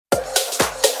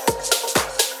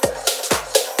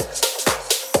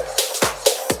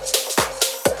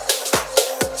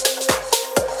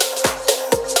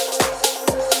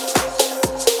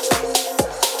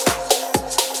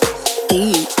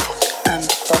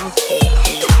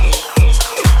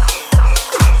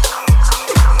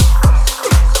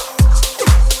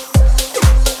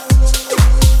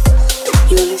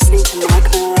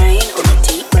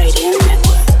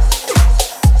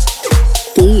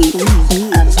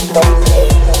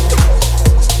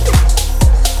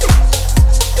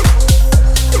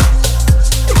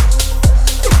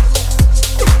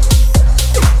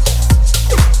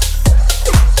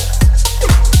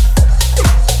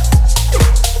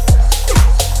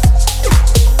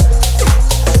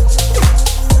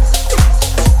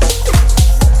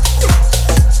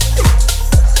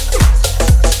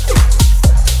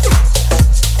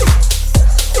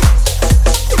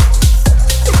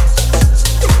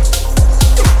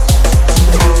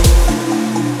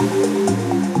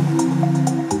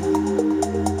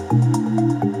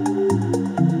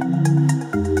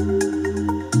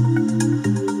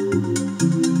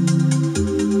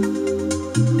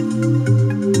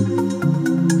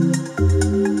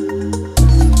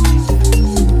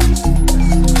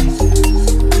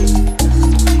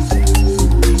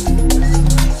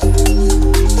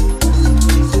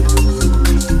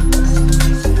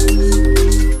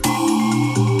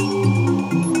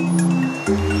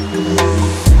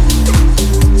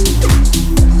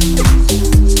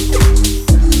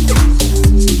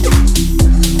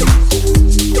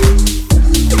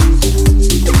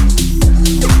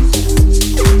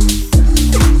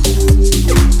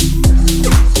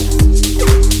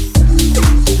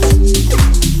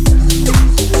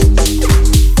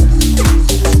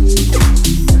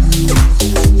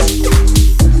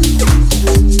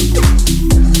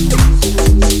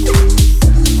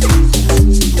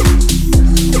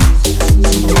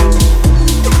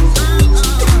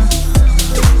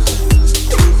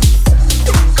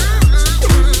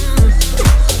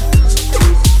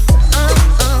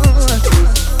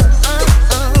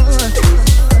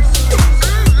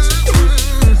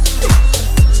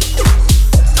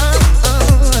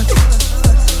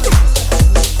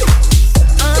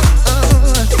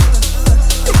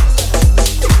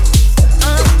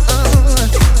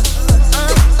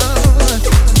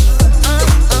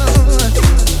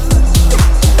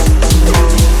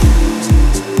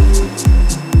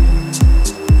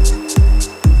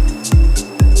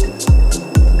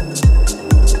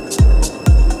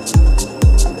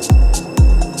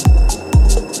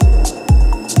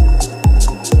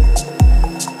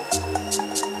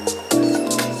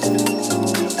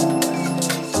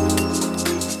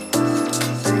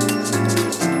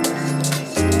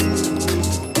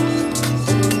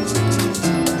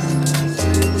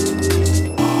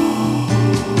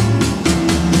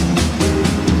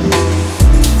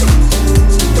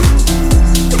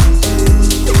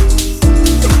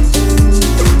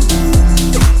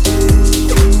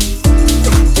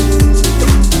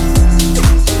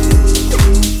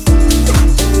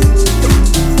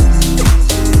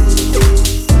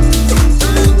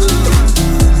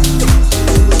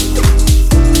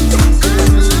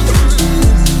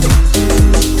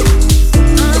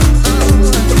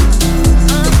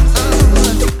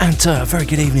A very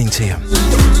good evening to you.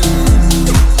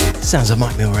 Sounds of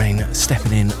Mike Milrain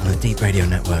stepping in on the Deep Radio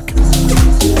Network,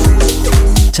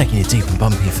 taking you deep and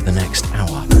bumpy for the next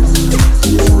hour.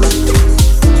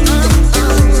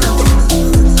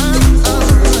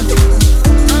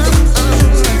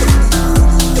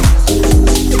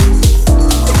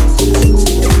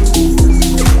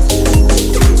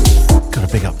 Got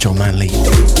to big up John Manley.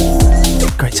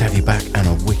 Great to have you back and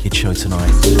a wicked show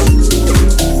tonight.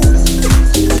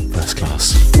 First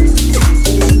class.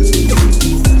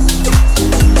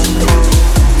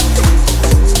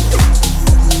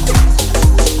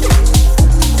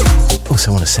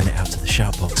 Also want to send it out to the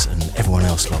Shoutbox and everyone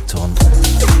else locked on.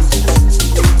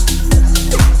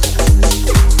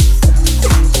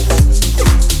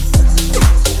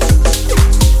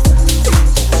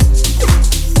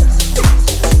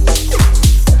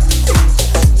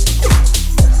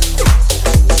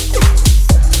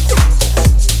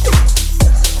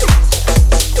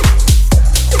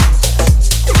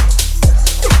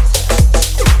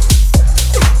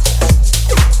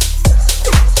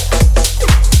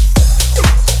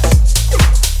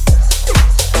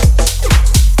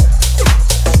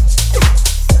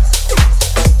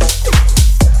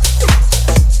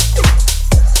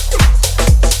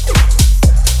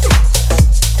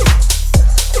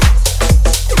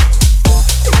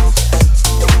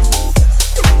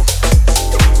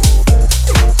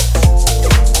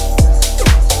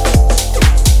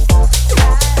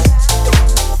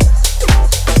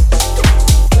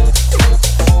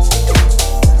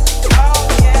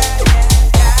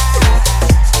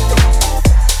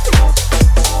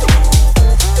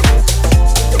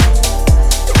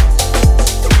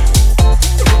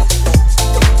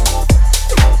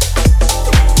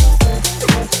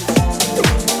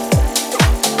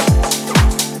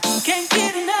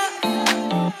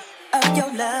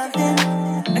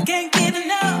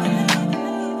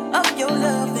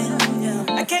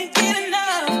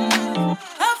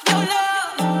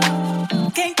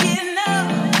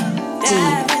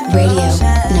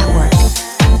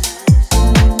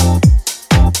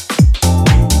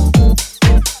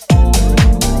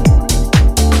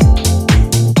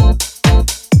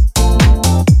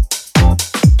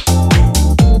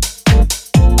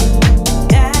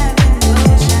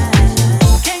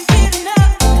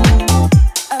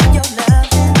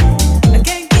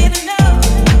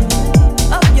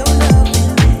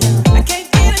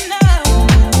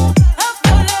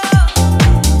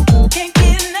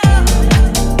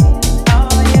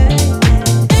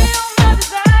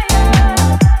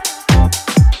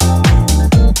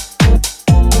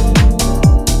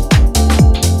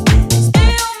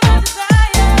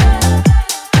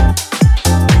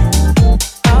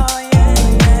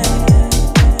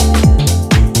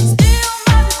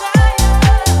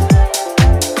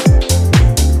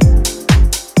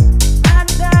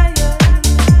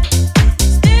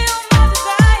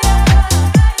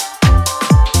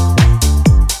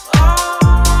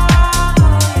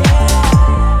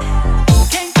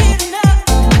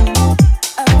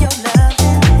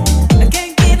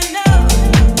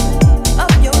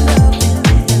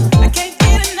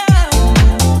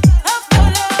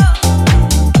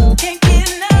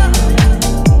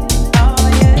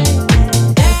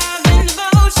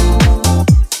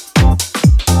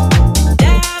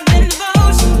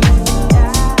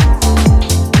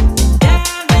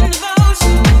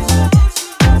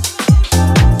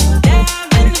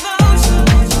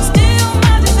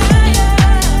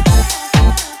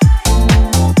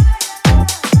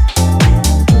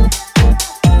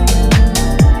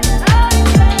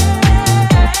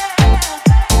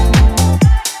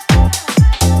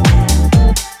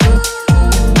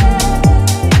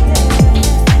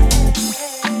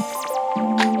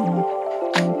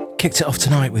 Kicked it off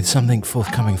tonight with something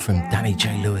forthcoming from Danny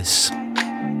J. Lewis.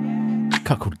 A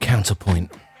cut called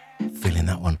Counterpoint. Feeling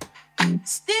that one. And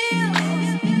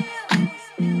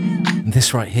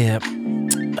this right here,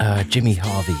 Jimmy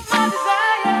Harvey.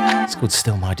 It's called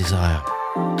Still My Desire.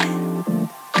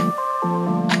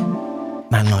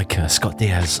 Man like Scott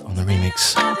Diaz on the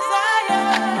remix.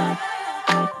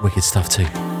 Wicked stuff too.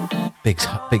 Big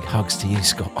hugs to you,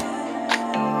 Scott.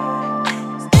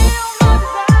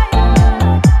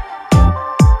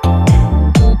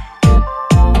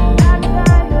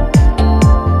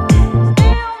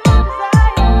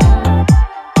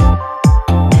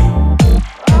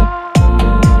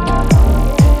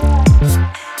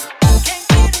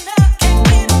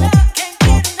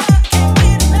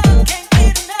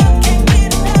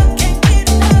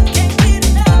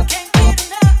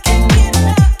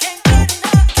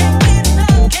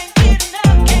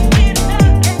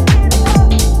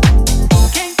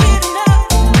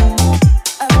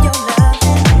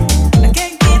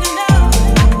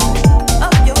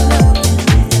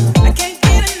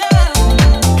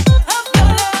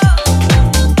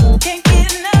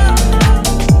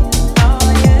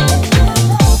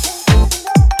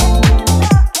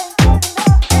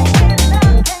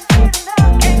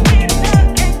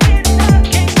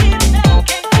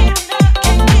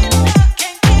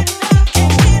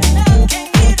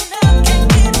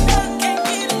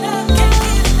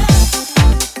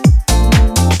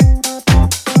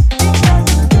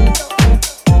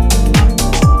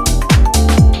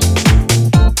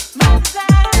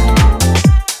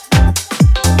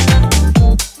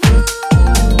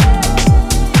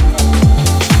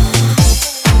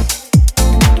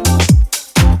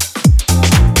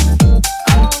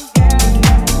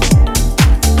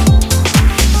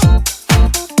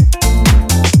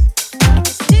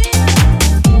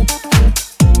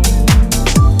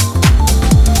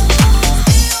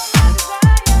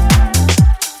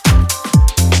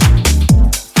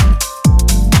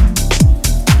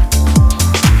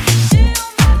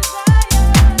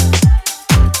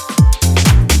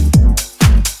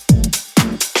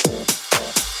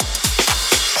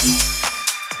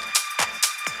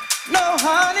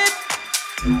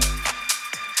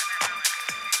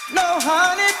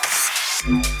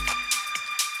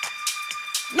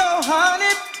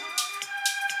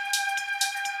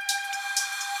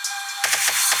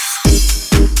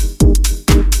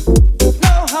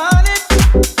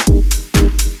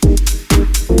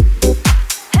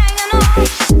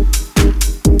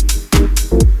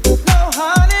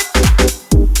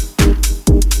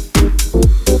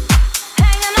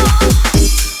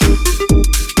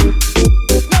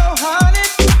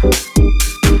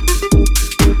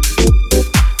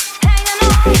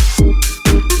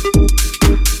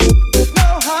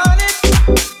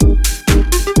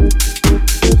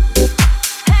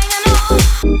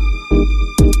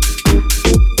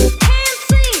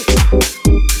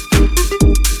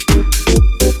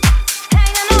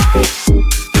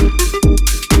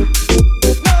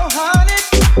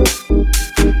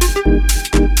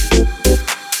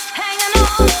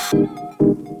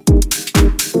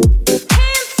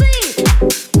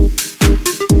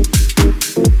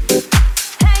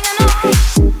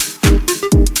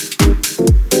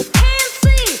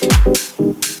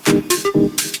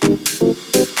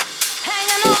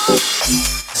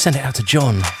 Send it out to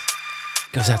John.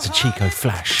 Goes out to Chico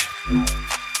Flash.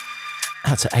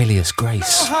 Out to Alias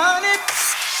Grace. Out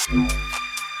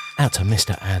to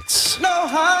Mr. Ads.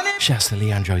 Shouts to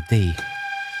Leandro D.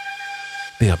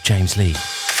 Big up James Lee.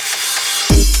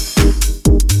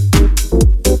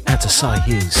 Out to Cy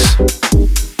Hughes.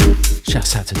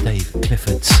 Shouts out to Dave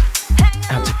Clifford.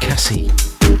 Out to Cassie.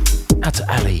 Out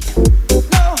to Ali.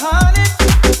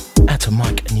 Out to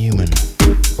Mike Newman.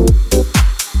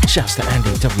 Shouts to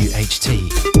Andy WHT.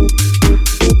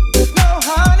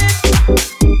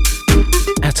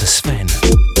 Out to Sven.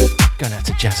 Going out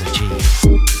to Jazza G.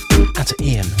 Out to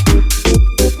Ian.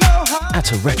 Out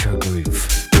to Retro Groove.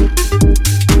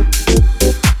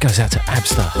 Goes out to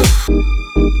Abstar.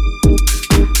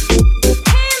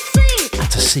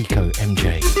 Out to Seco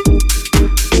MJ.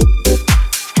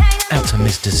 Out to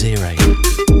Miss Desiree.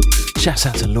 Shouts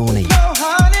out to Lorne.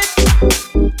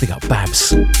 Big up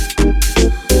Babs.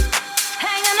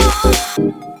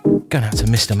 Going out to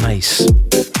Mr. Mace.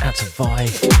 Out to Vi.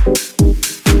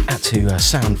 Out to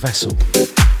Sound Vessel.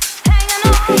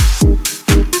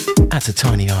 Out to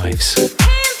Tiny Ives.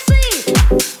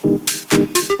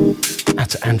 Out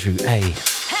to Andrew A.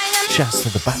 Shouts to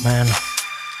the Batman.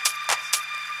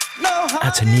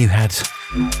 Out to Newhad.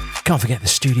 Can't forget the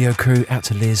studio crew. Out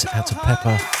to Liz. Out to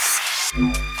Pepper.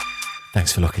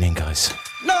 Thanks for locking in, guys.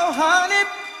 No, honey.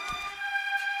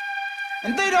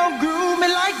 and they don't groove me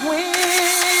like wind.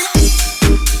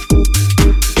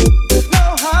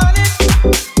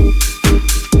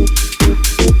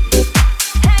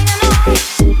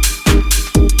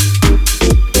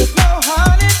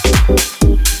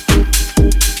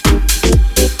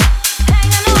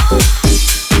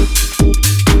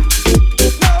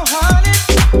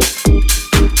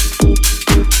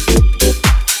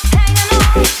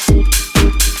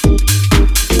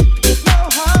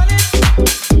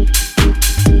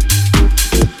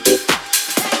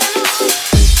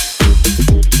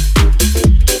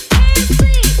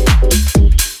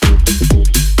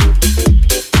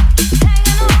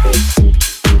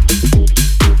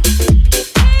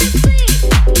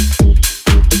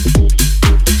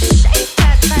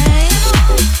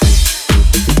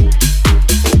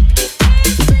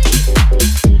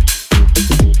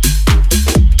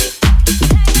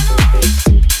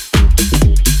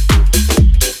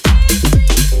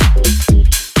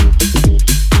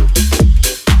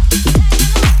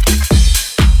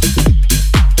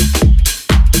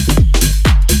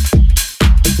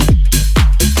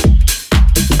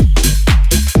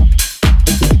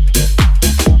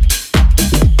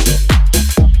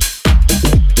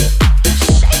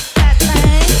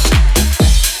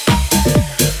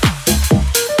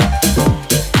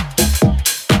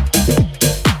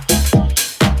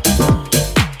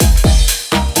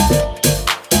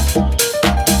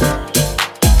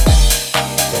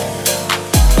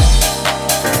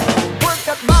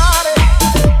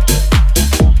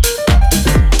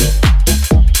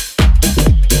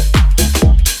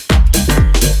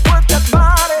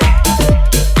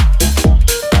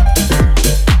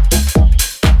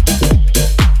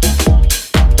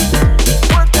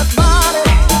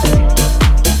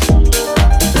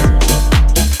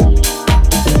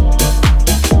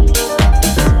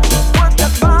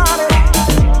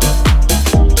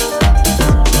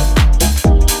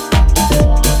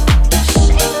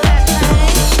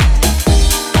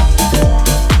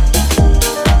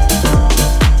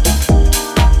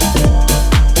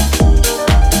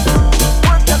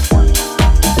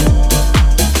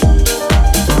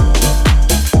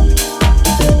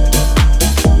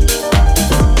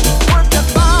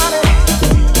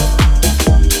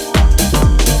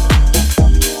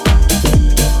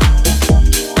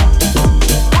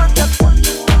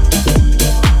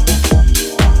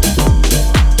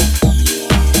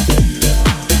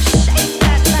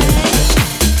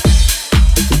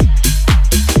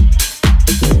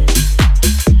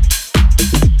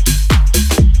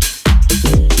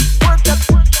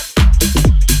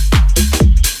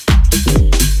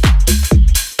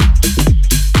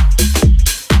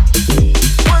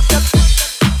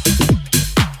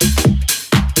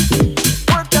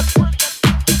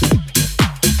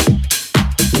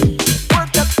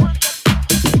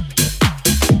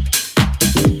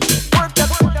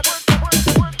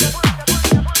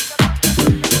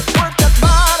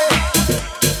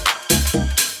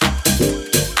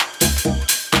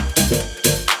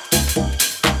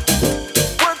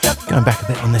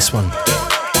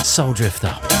 Soul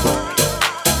Drifter.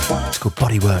 It's called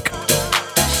Bodywork.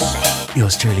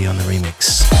 Yours truly on the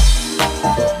remix.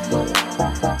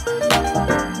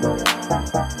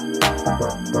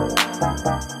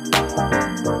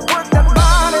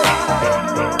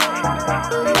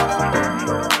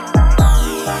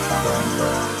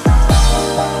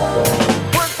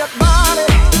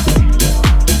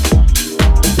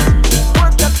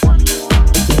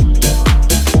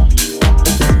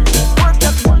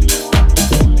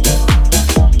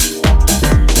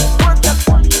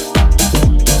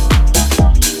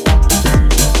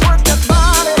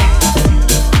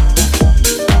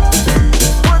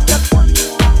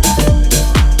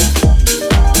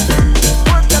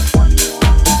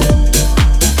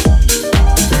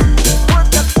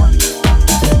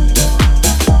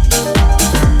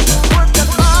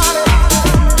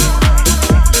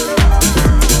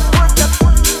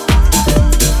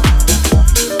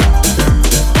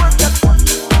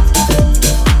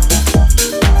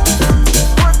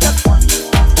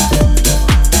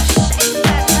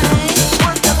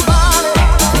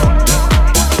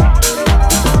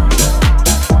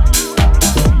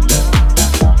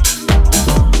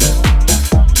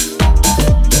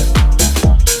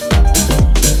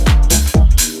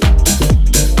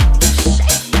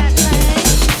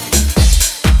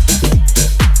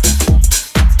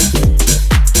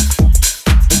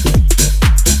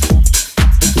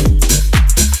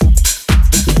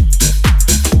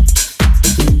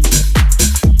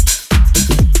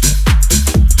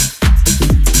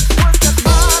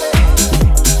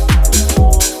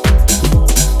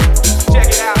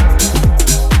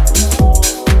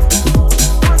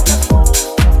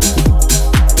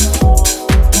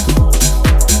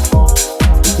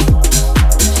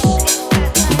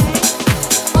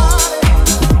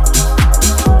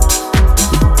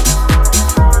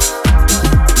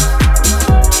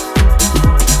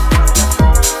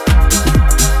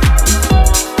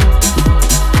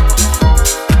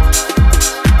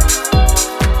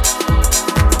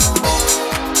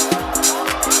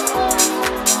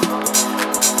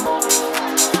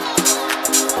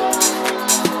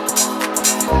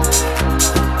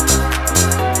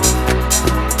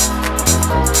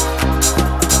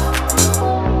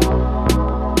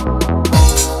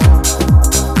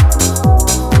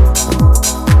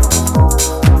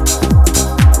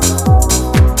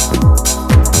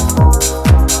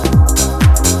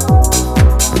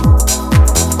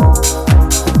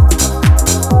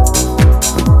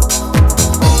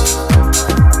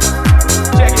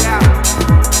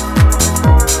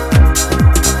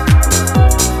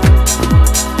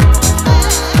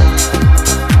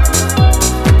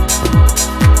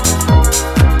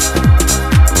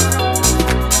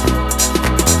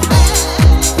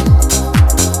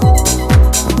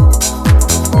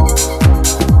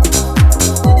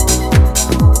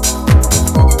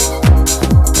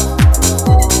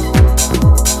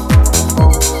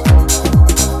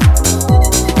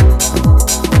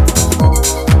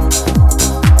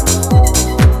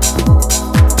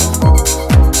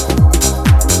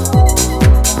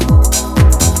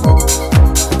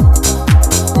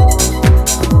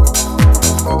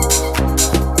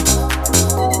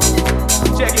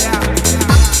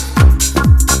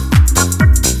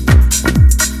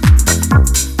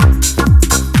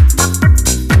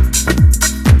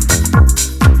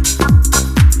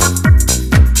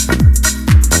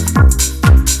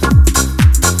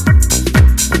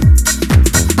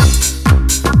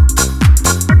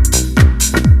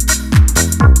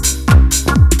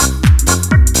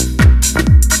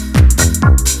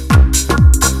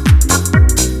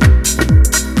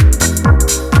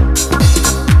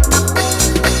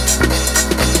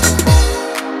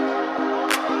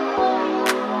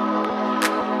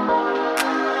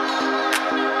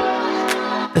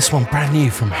 This one brand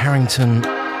new from Harrington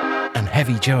and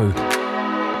Heavy Joe.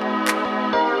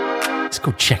 It's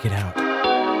called Check It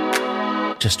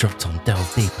Out. Just dropped on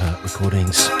Delve Deeper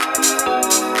Recordings.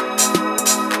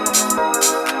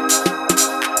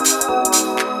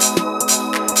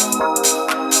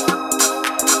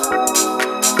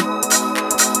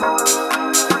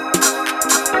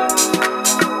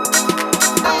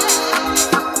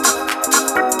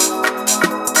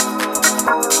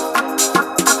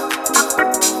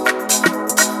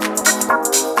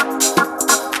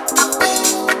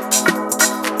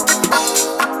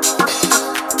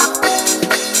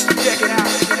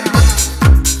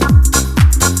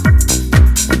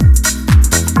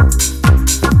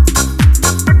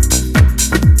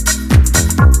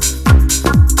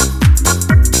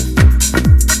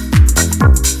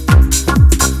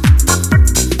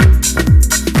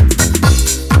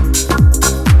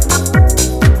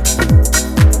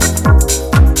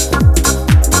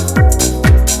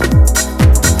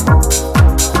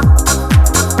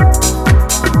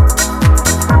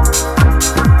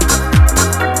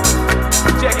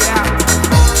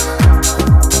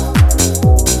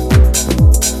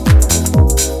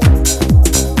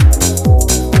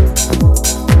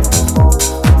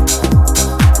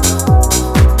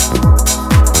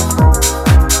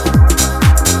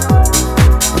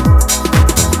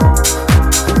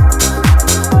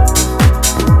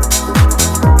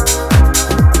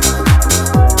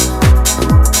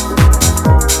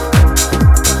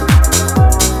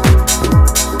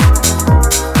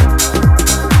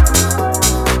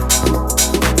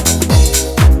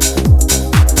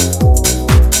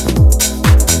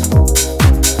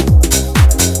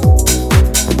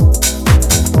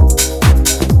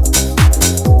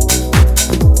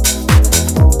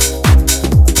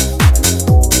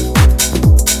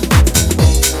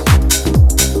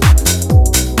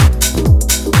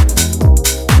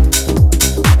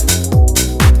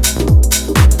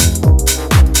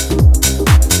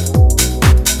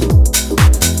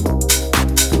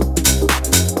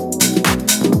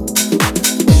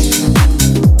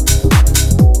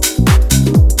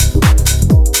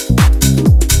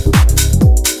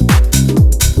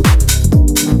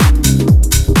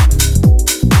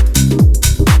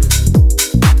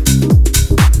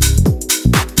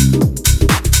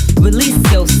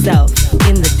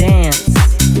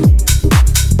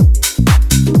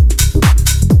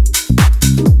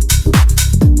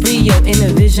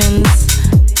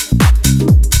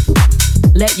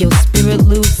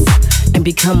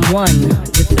 Become one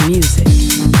with the music.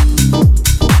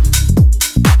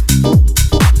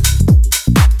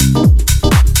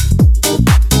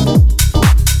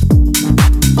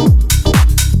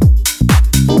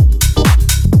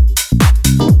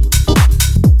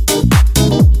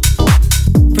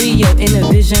 Free your inner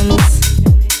visions.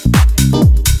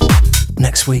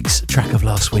 Next week's track of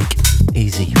last week,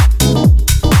 Easy.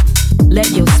 Let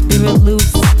your spirit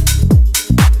loose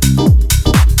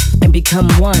and become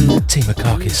one. Tima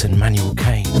Karkis and Manuel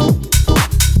Kane.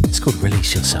 It's called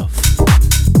Release Yourself.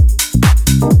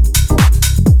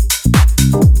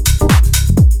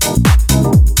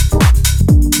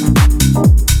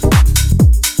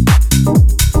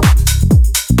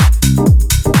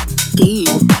 D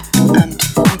and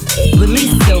Bumpy.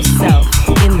 Release yourself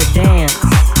in the dance.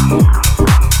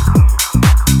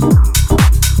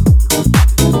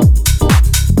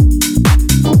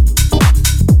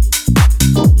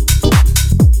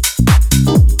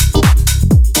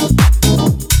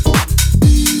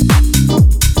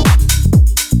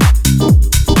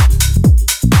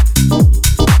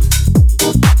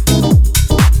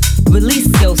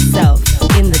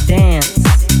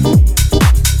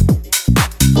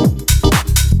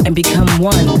 And become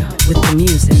one with the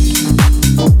music.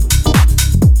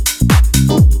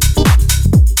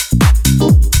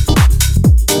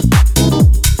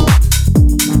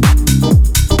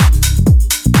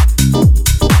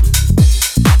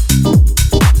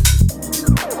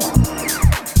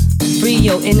 Free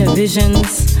your inner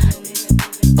visions.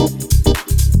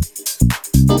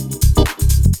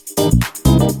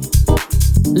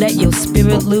 Let your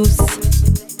spirit loose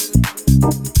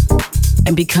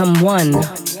and become one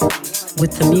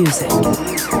with the music.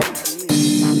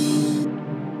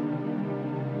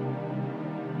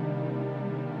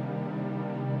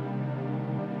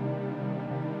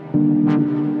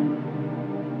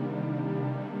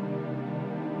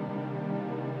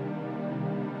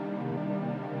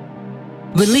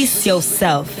 Release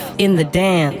yourself in the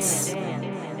dance.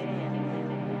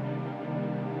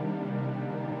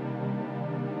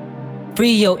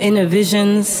 Free your inner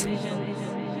visions.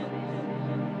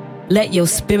 Let your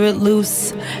spirit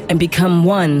loose and become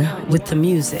one with the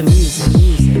music.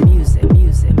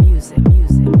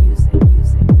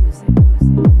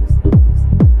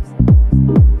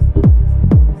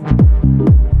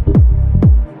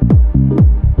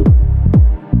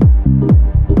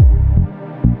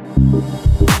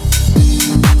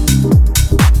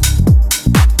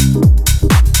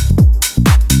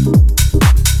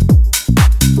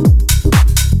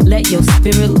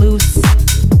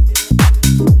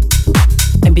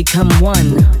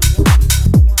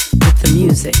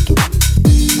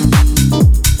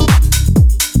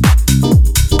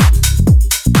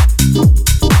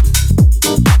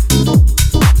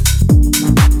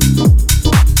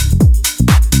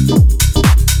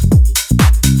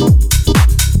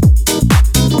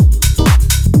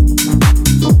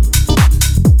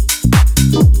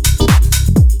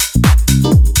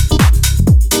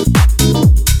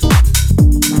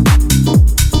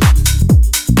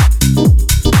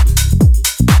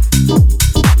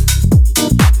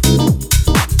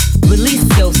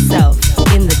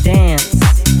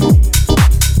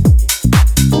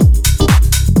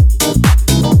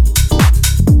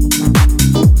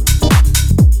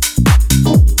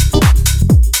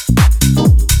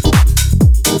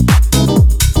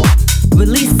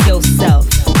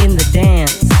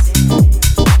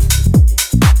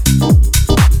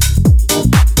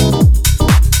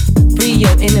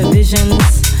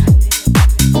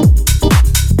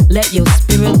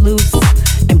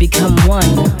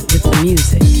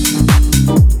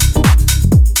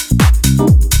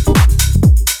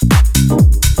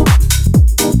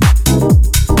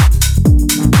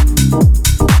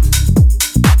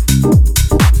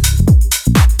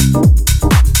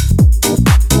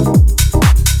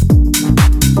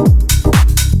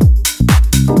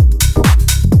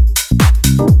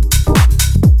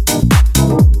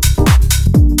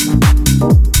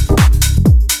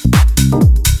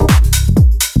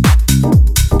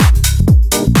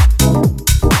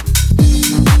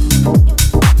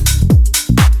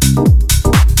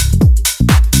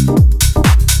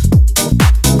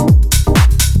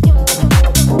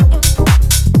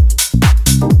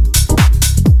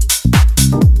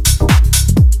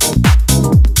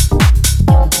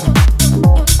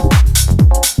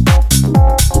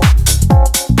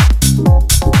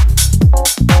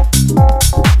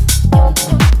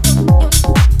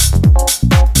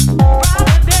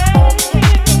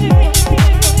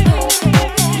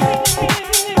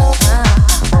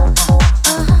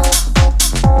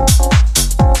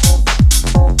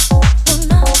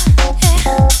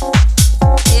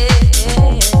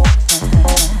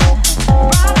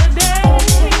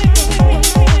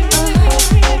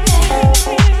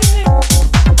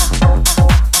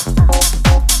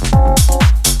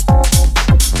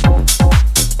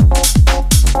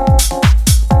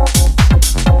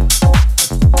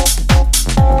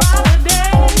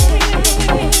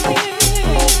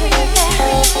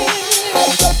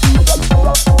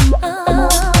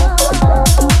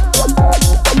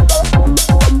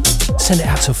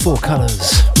 Four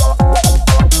Colours.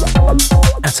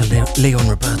 Out to Leon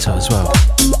Roberto as well.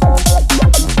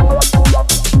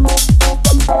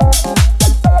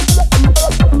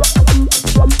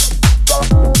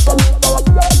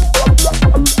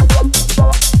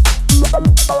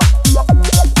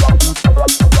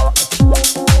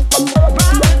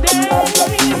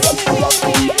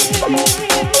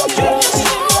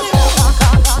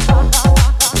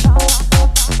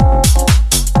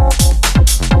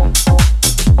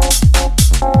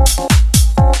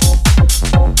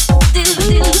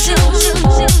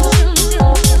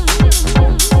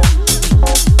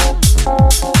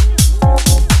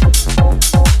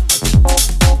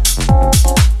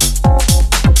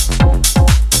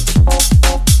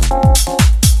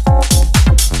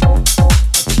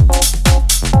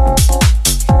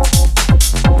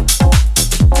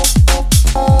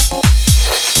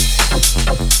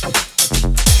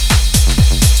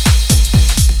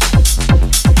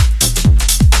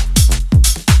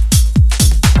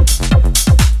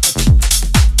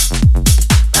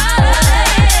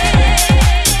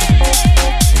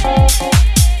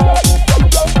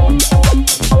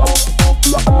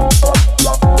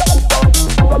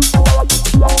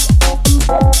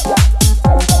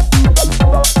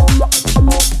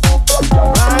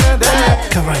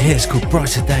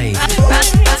 Brighter Day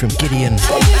from Gideon.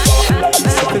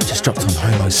 Just dropped on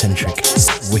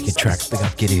Homocentric. Wicked track. Big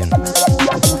up Gideon.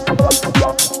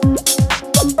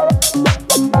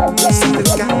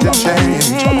 Something's got to change.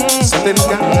 Something's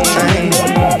got to change.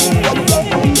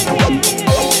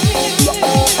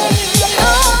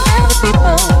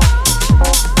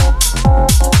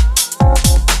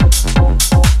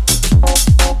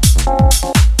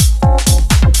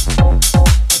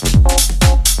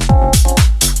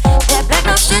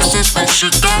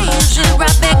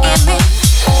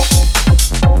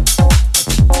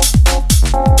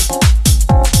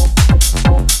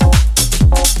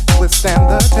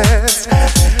 test.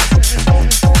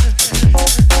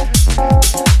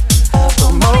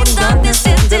 Promoting darkness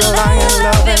into light,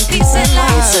 love and peace and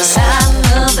light. It's a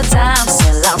sign of the time,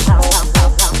 still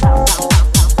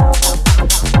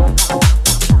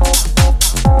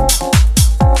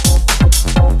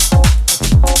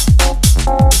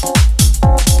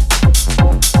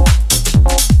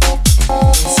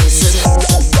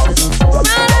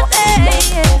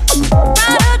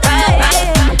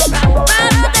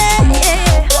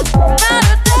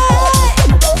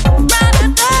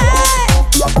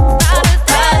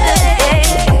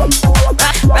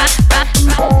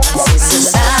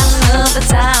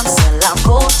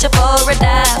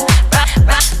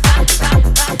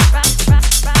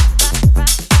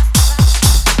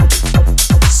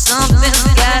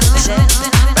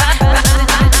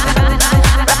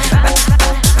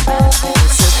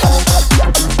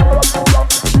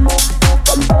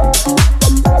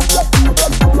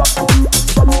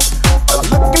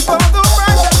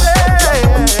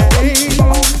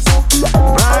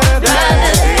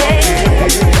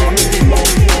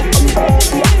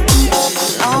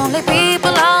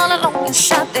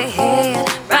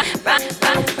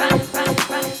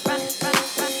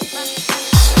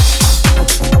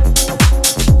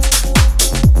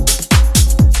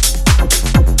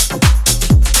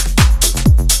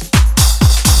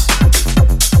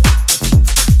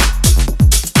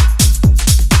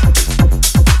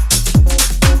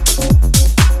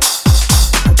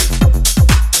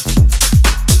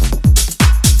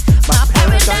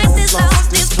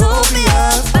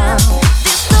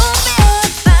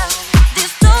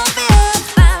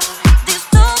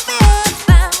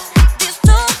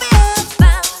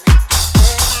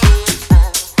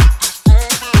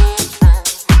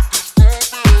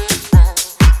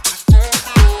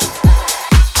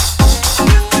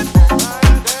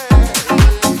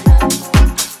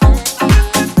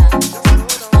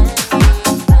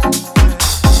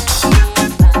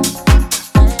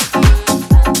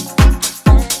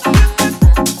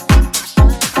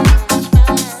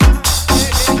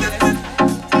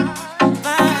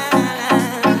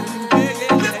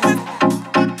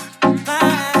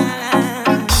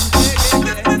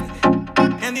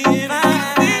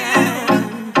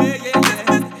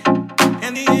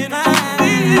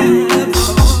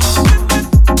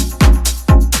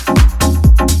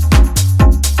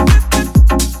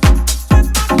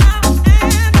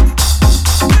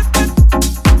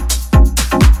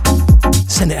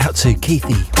to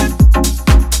Keithy.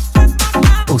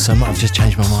 Also, might have just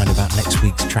changed my mind about next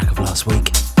week's track of last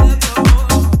week.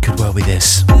 Could well be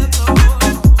this.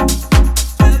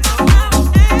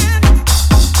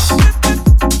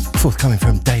 Forthcoming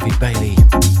from David Bailey.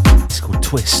 It's called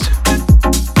Twist.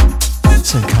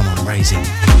 Soon come on, Raising.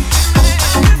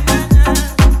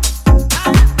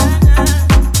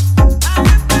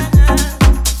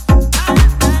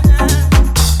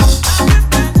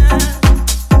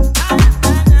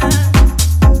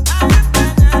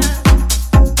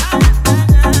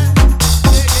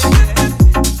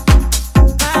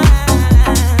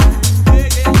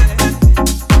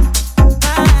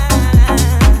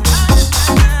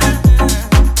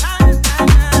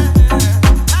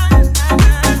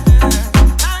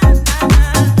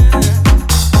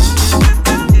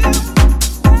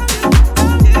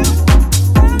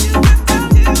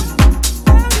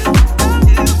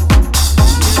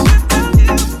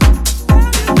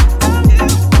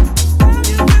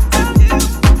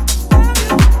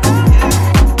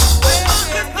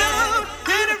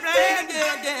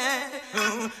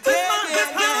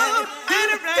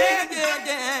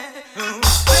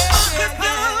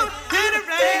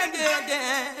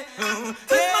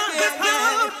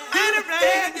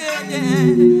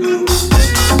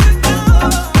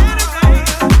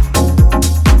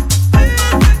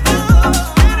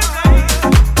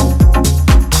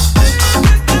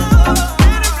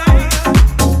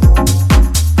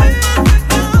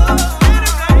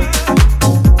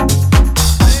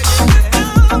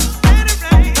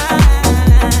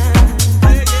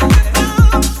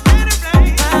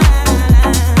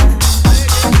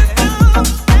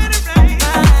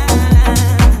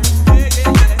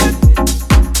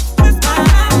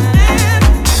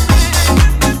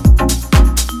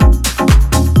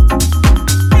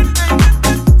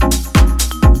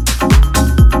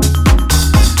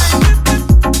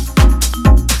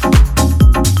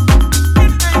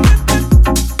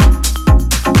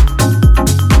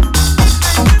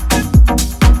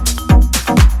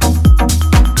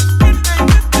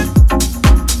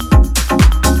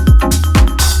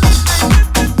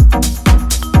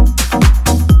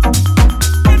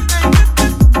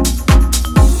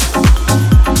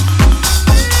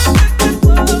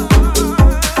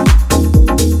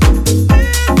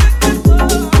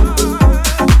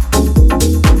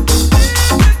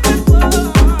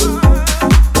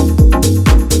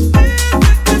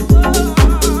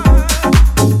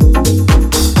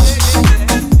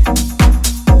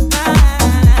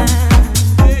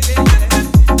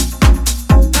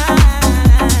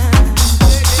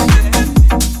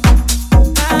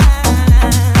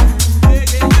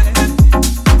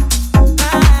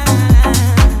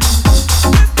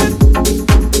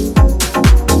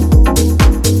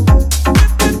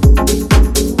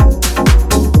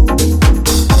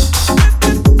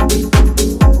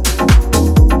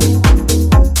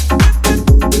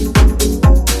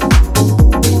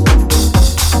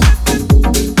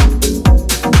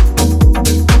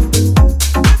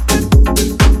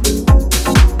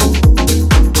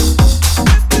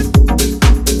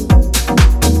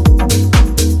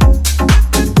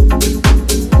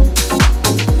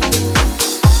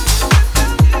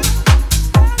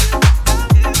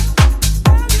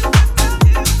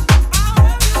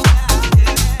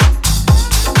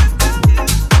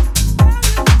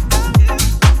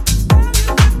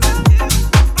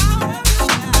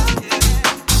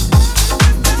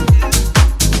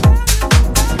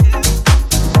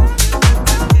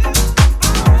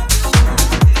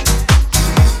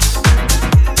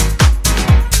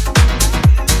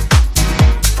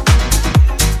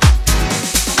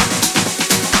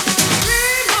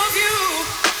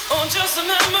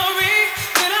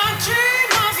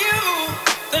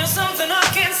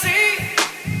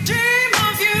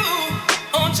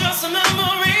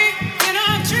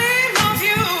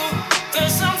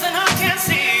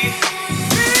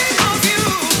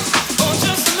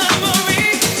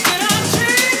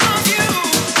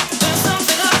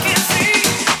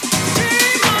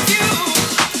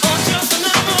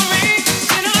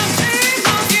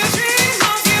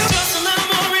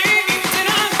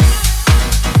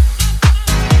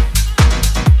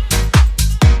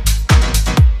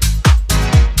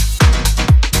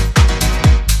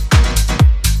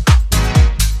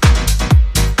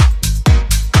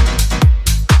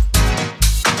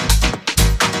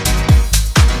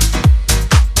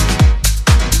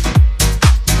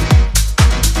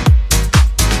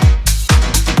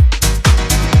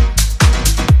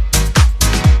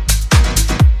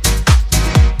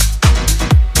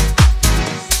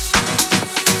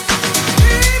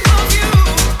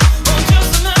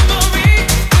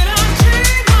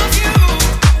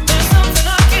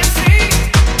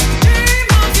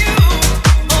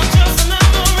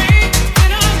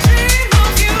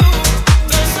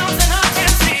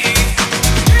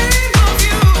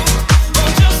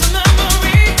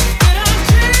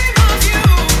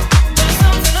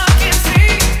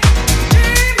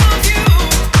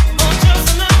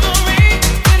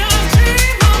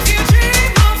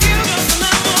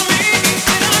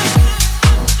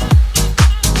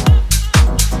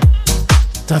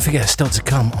 Don't forget, still to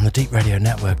come on the Deep Radio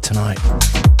Network tonight.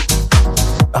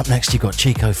 Up next, you've got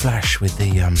Chico Flash with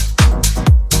the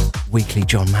weekly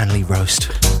John Manley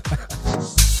roast.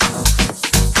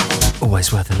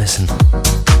 Always worth a listen.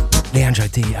 Leandro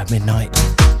D at midnight.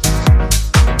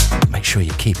 Make sure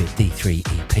you keep it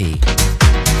D3Ep.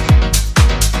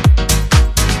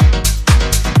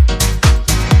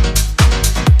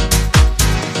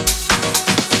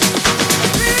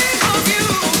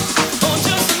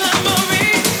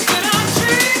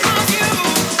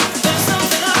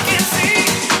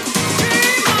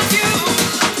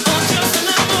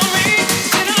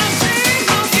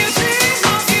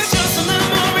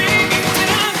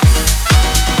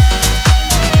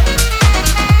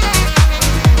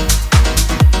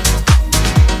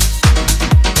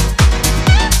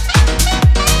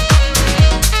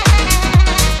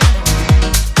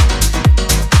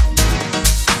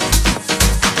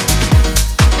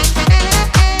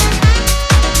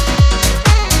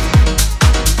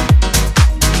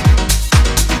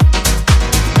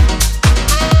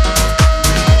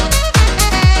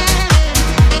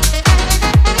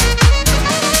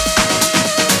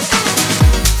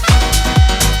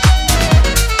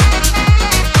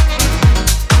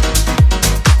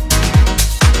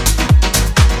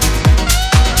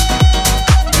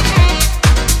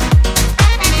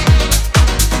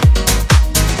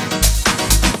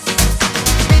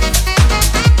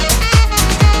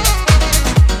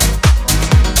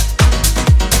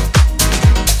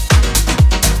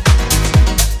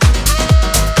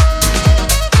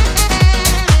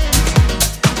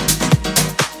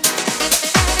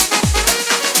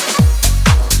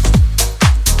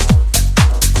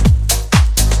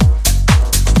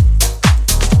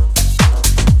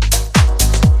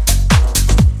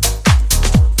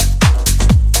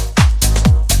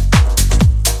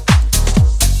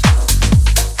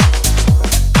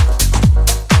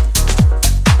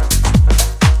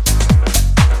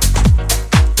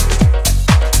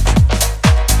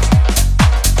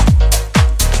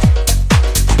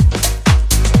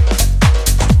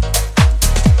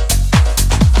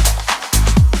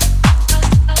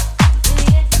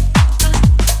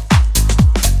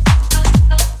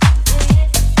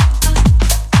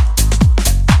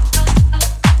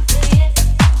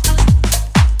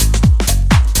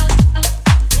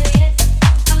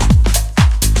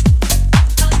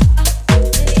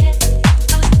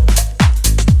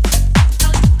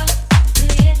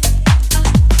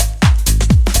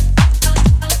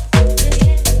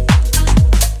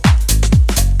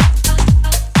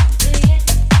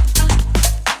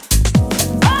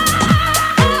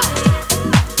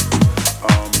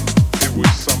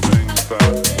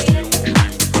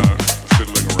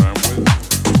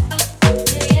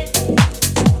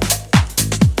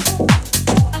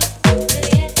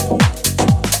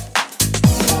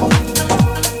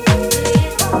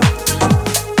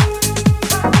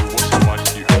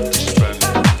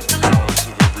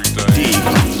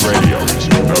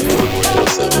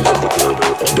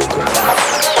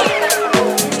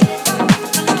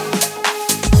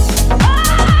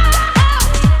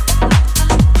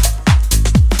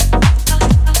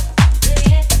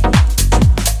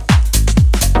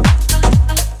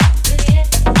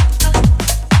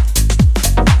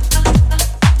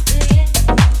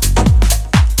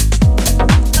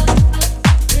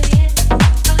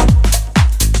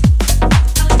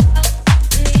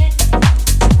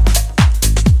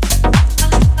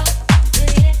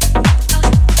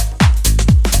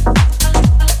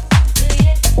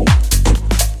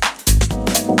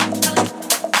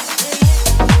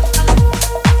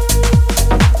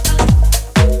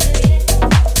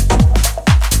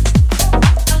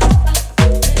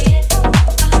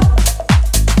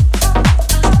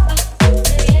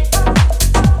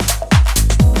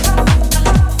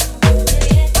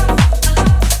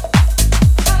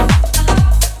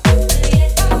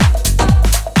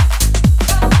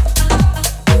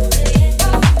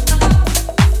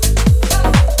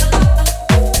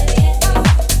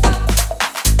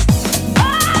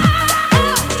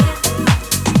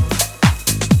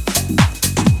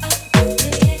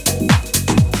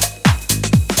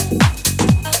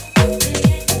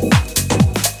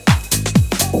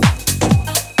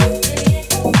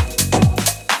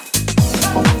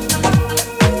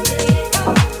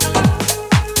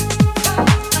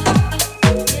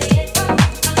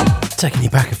 Taking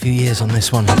you back a few years on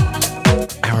this one,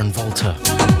 Aaron Volta.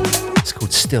 It's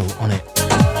called Still On It.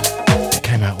 It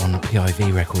came out on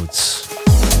PIV Records.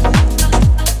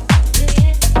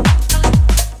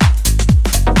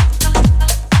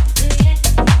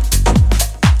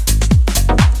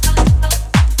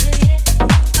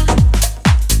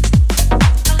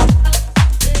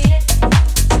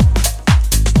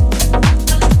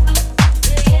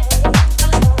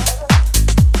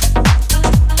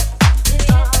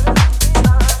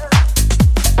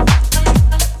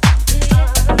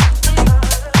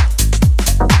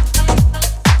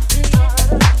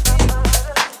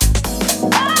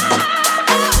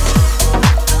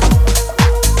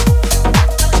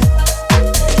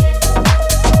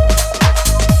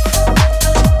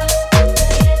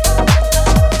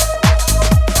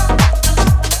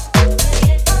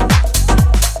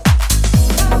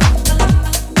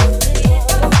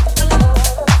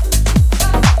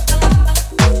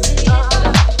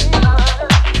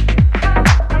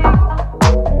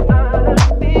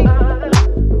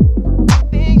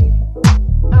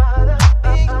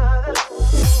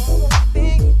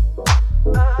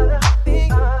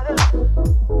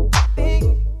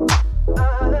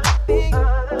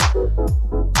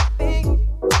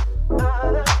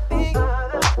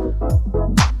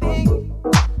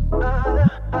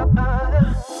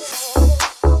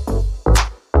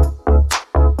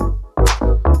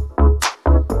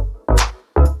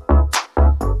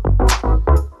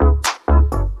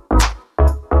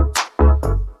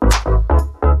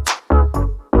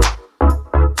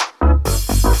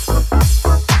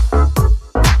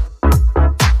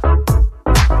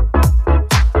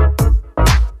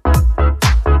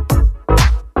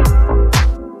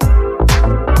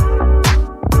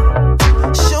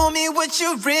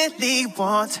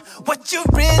 want, what you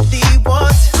really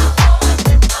want.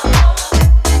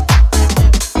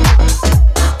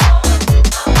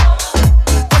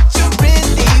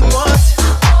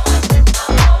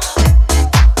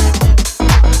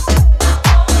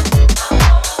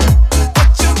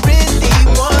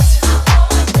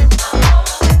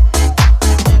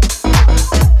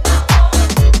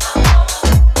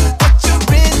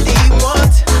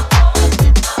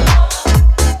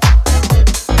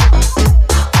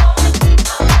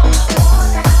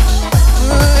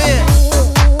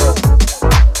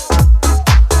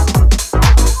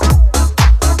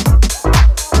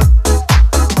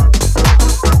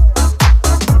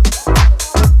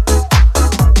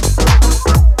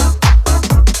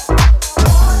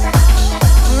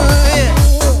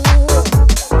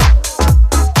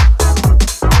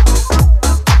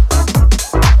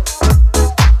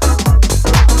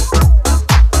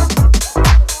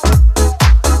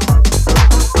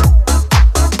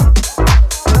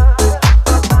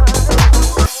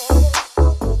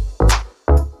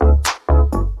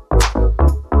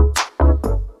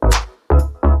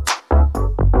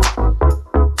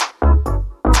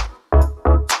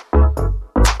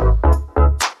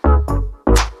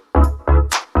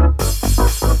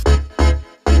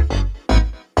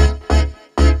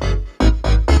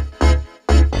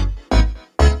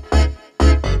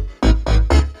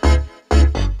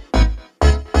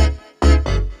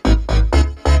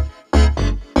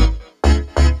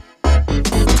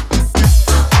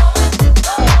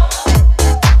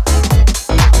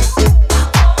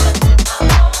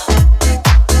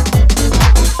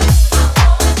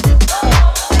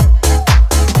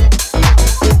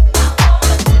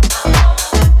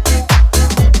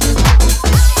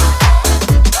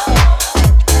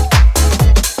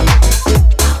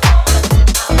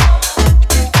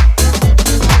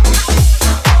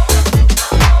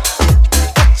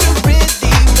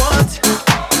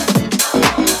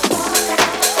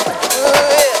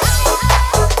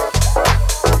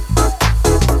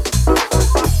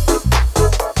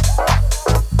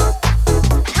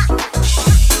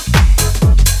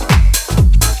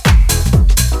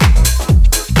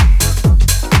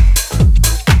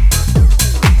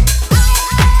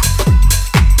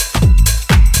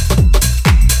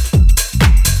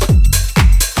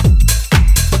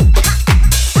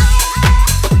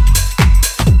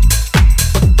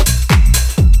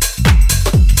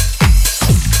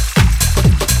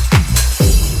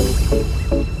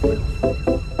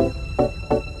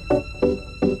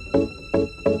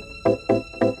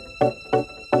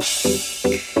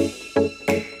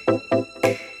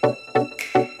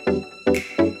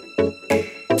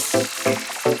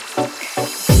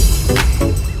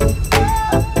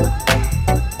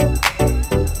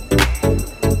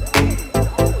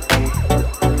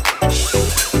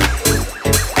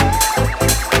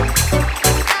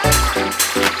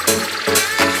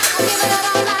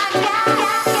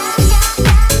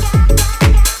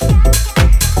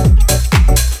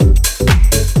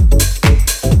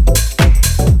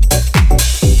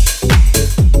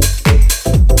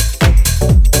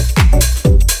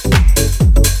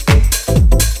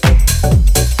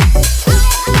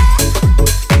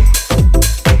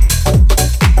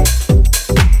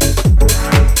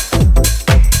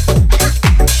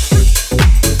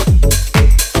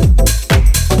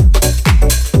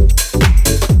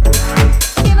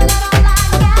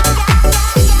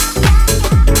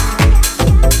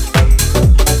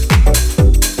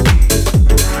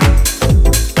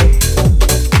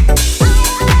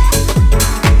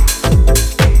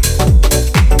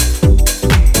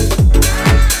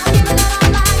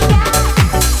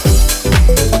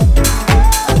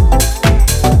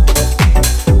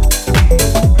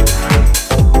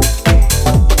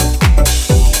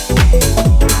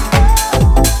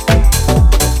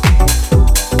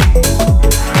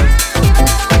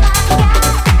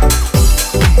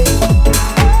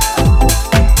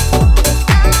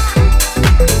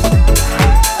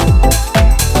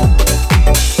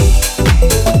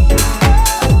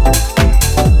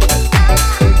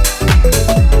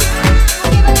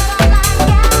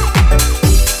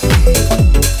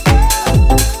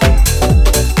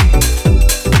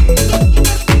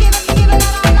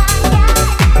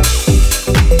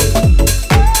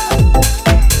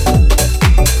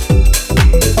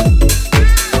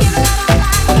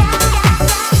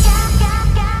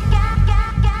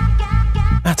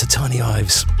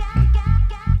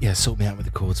 Sort me out with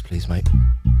the chords, please, mate.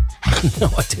 No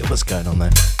idea what's going on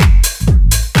there.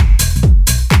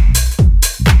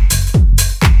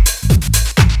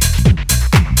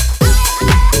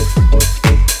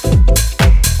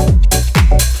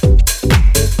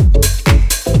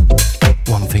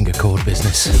 One finger chord business.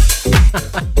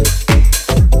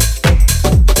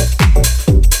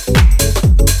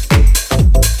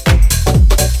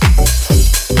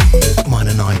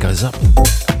 goes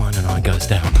up, mine and I goes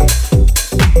down.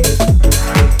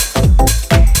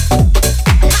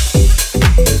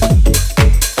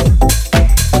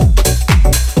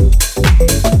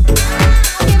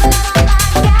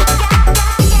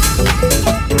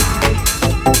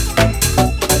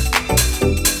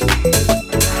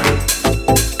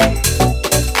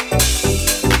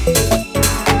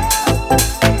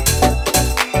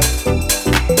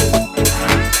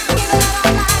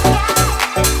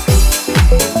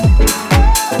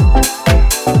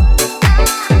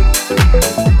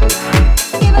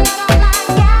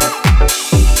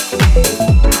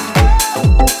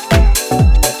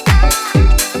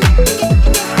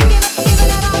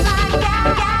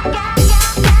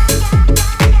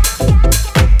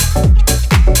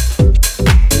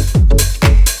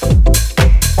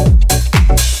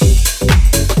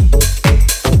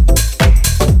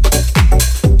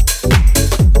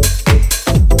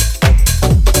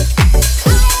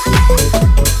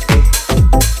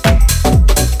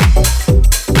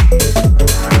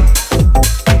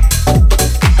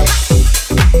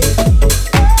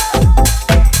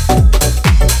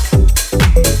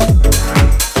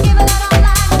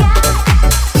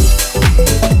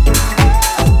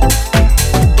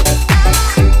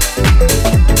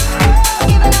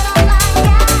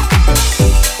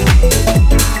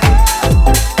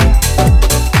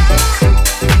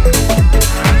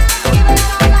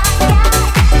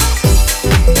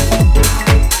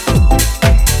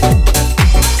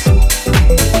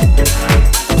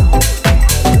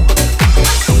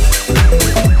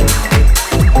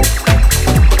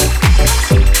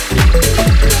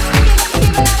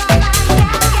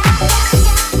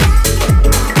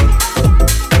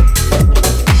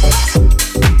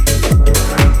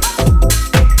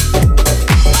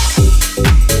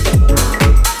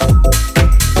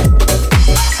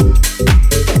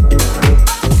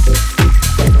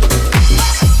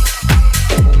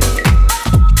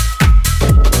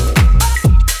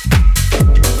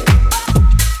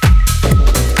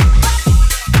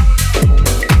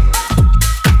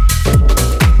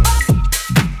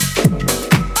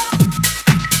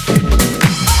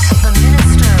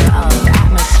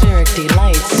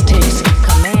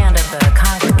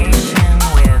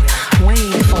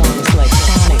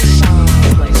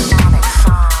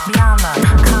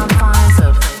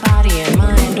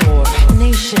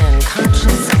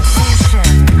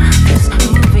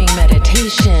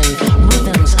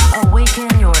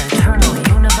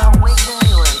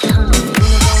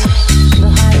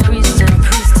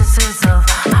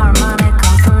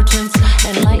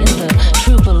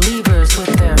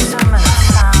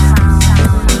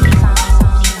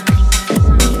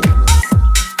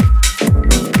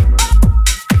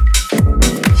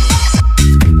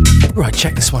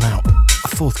 Check this one out,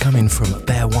 forthcoming from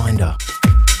Bear Winder.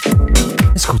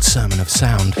 It's called Sermon of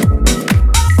Sound.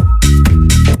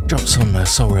 Drops on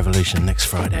Soul Revolution next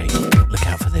Friday. Look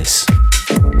out for this.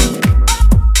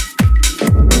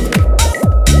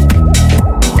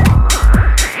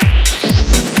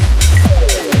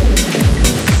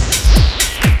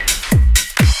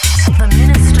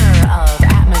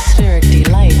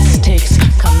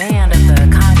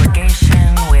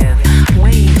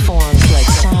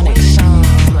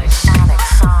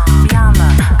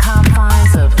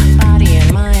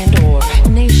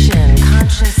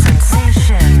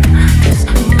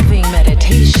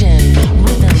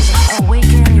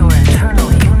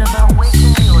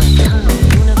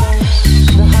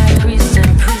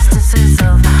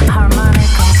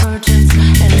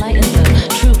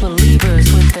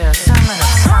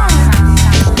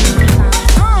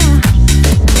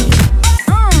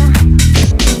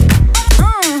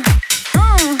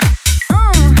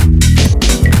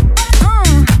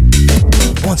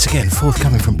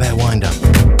 Forthcoming from Bear Winder,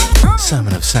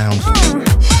 Sermon of Sound,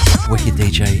 wicked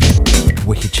DJ,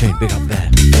 wicked tune, big up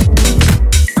there.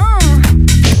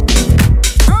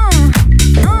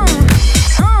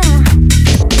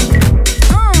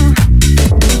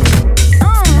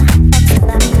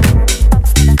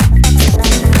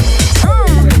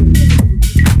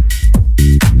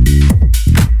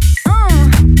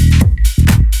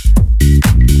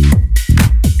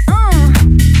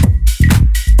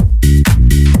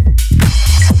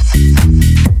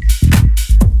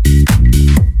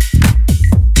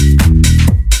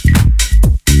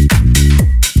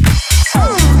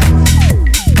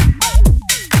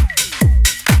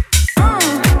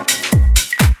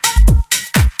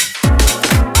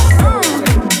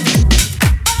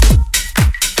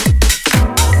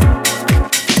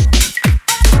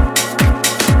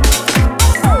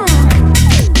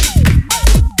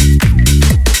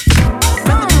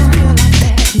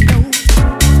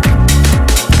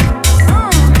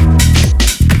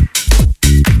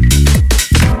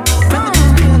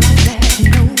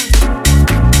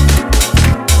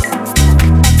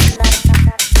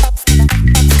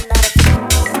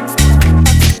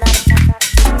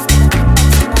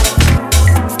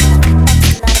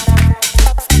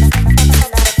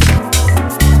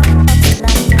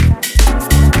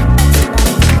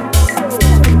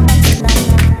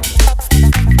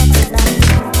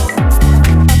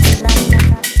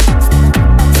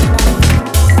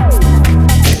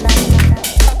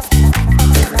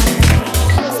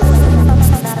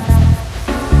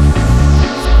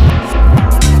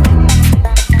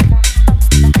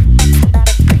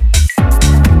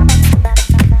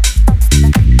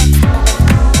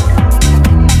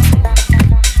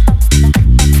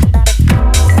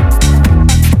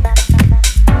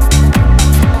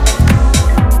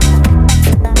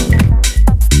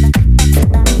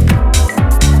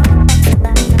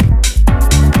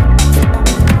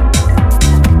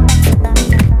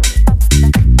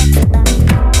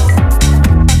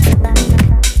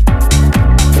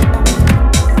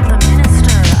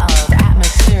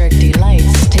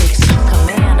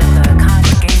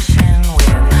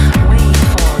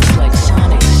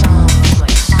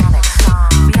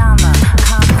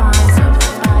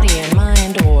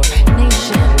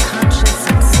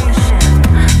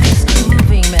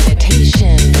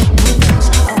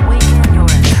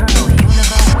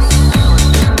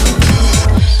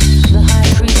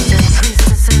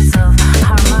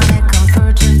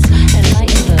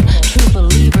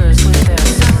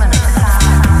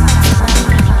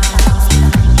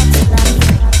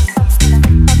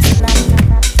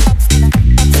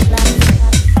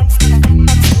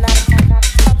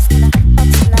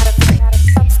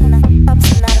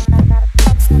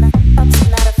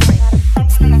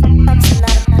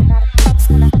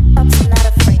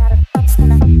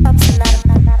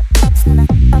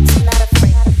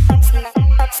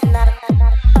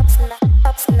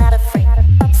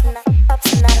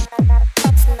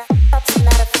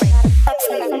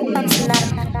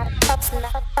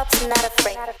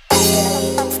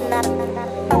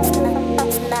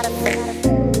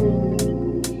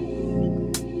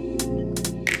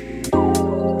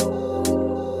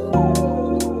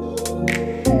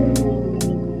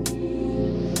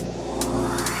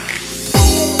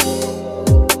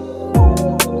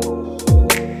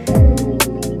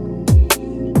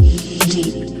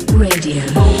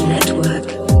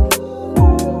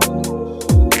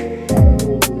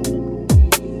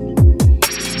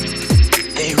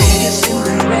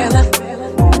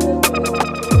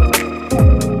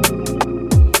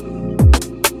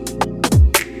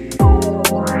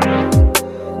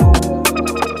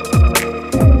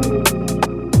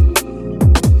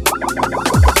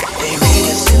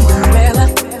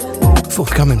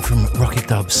 Forthcoming from Rocket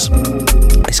Dubs.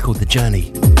 It's called The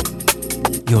Journey.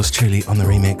 Yours truly on the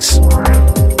remix.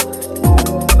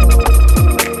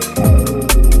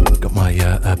 Got my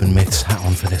Urban Myths hat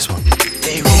on for this one.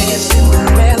 They read it,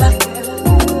 Cinderella.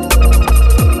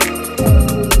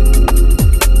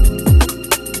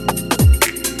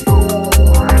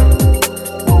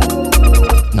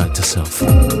 Note to self,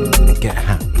 get a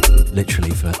hat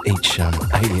literally for each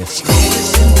alias.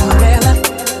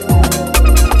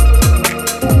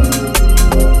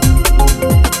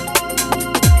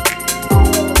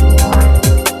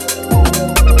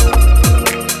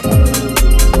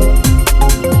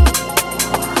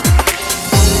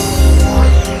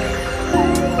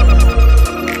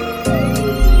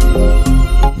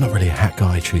 Not really a hat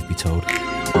guy, truth be told.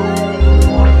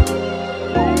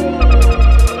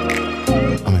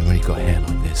 Got hair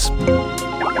like this.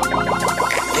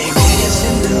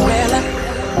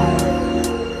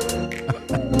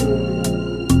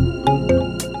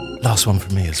 Last one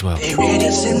from me as well.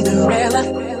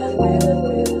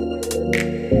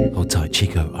 Hold tight,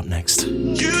 Chico up next.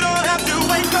 You don't have to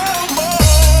wait no more.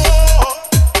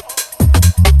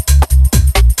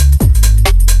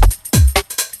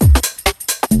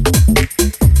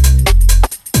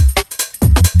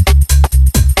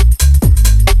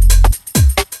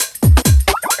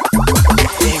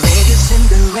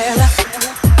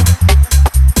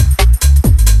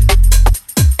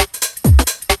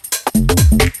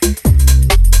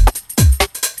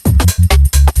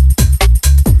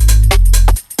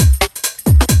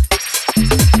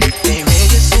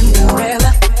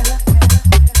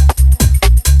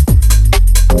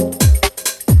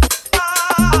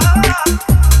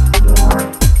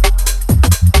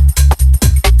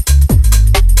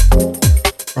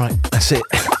 That's it.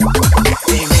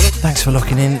 Thanks for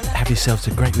locking in. Have yourselves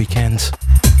a great weekend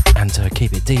and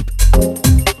keep it deep.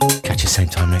 Catch you same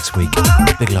time next week.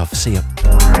 Big love. See ya.